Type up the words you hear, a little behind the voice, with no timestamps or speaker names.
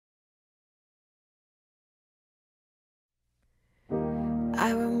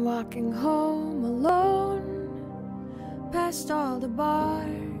I went walking home alone, past all the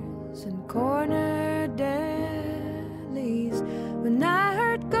bars and corner delis, when I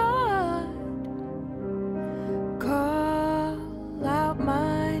heard God call out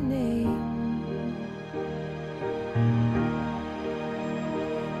my name.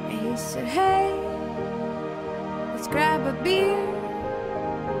 And he said, hey, let's grab a beer,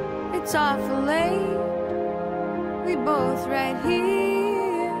 it's awful late, we both right here.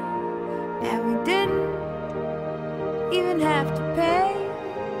 And we didn't even have to pay,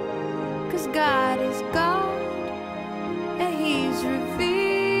 'cause God is God and He's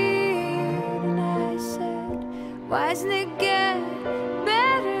revered. And I said, why doesn't it get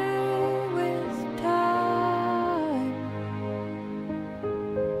better with time?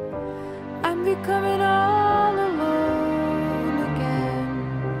 I'm becoming all alone again.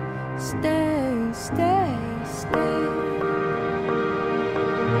 Stay, stay, stay.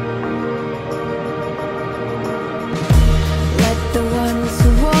 Let the ones who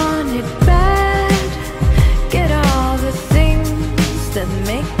want it bad get all the things that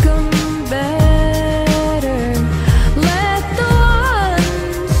make them better. Let the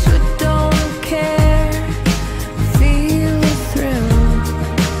ones who don't care feel the thrill.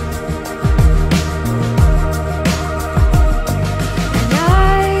 And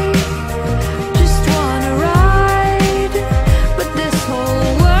I just wanna ride, but this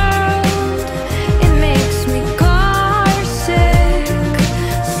whole world, it makes me carsick.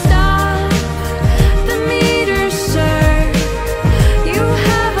 Stop the meter, sir. You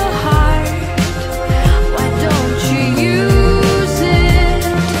have a heart, why don't you use it?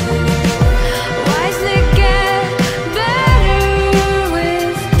 Why doesn't it get better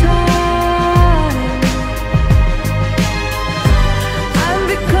with time? I'm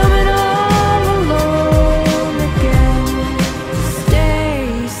becoming all alone again. Stay,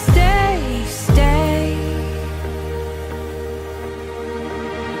 stay, stay.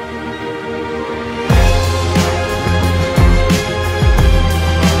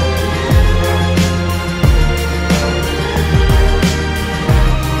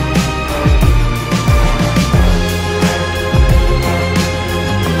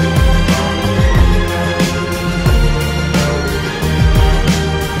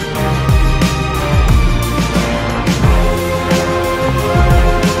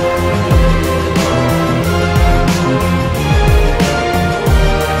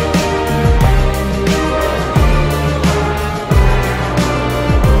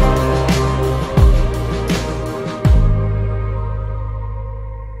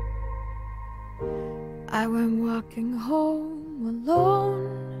 I went walking home alone,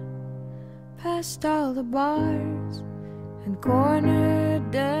 past all the bars and corner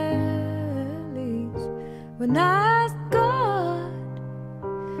delis, when I asked God,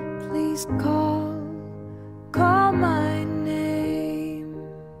 please call my name.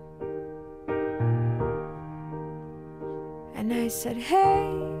 And I said,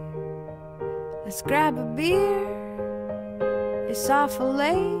 hey, let's grab a beer, it's awful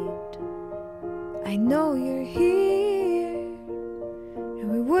late, I know you're here. And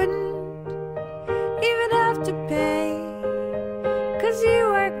we wouldn't even have to pay, 'cause you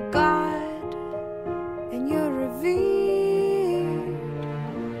are God and you're revered.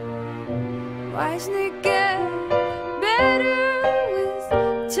 Why doesn't it get better with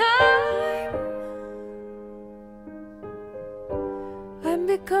time? I'm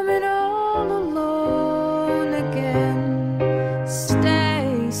becoming